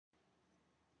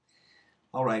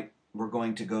Alright, we're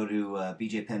going to go to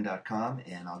bjpen.com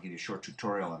and I'll give you a short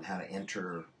tutorial on how to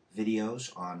enter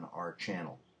videos on our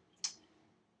channel.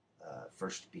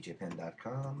 First,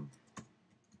 bjpen.com.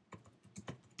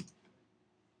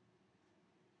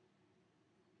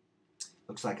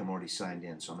 Looks like I'm already signed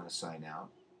in, so I'm going to sign out.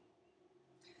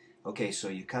 Okay, so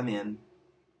you come in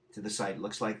to the site. It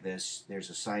looks like this. There's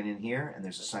a sign in here, and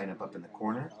there's a sign up in the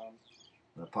corner. I'm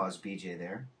going to pause BJ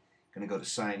there. Going to go to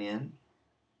sign in.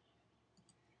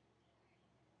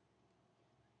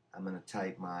 I'm going to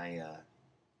type my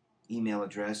email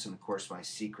address and, of course, my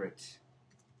secret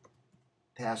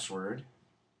password.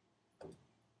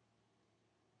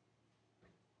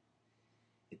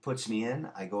 It puts me in.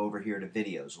 I go over here to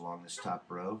videos along this top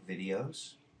row,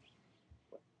 videos.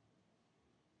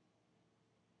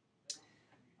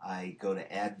 I go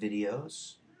to add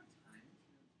videos.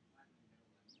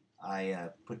 I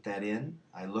put that in.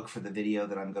 I look for the video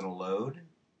that I'm going to load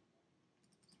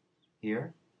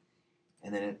here,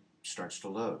 and then it starts to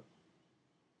load.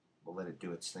 We'll let it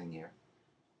do its thing here.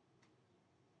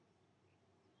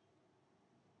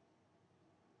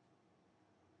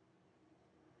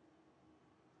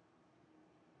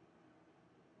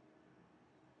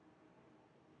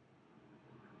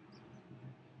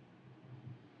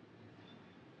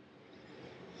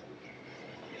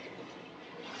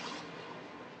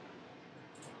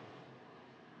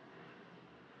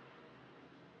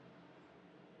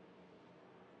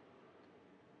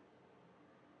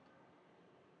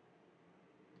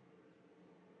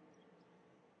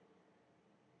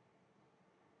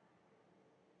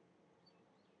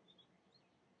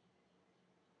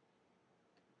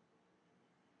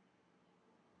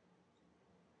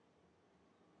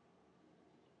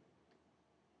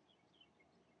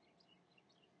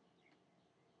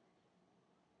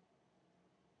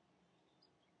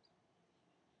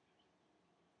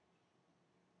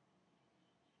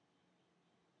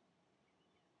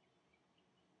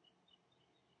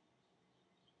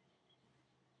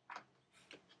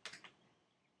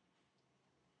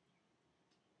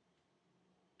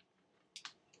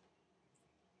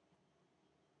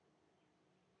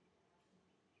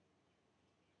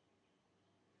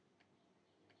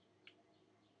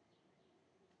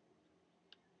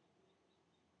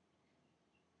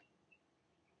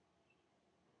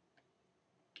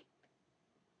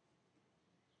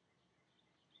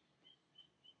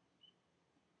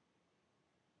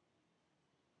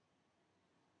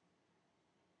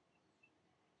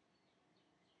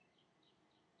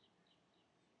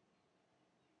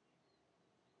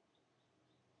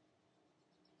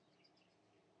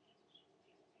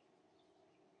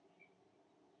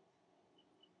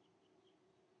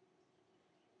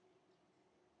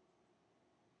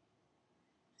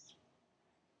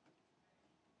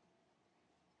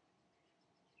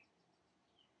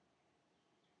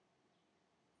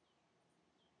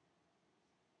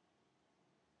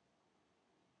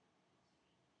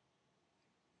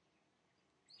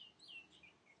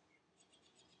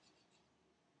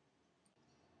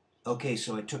 Okay,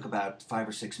 so it took about 5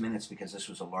 or 6 minutes because this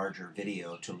was a larger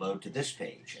video to load to this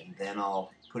page. And then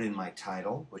I'll put in my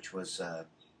title, which was, in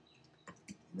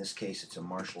this case, it's a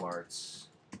martial arts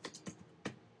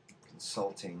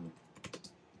consulting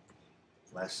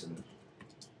lesson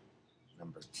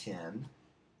number 10.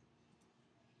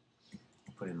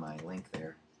 Put in my link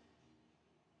there,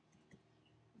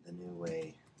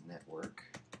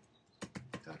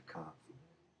 thenewwaynetwork.com.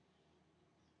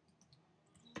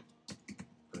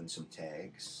 Put in some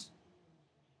tags.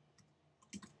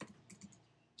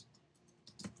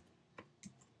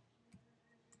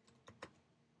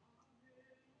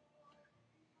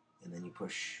 And then you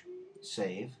push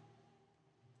save.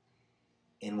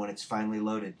 And when it's finally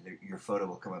loaded, your photo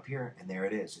will come up here, and there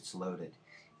it is. It's loaded.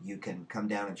 You can come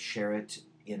down and share it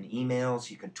in emails.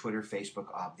 You can Twitter, Facebook,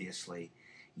 obviously.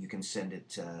 You can send it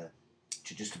to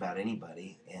just about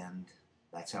anybody, and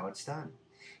that's how it's done.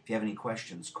 If you have any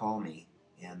questions, call me,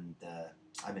 and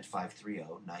I'm at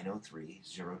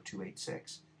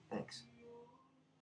 530-903-0286. Thanks.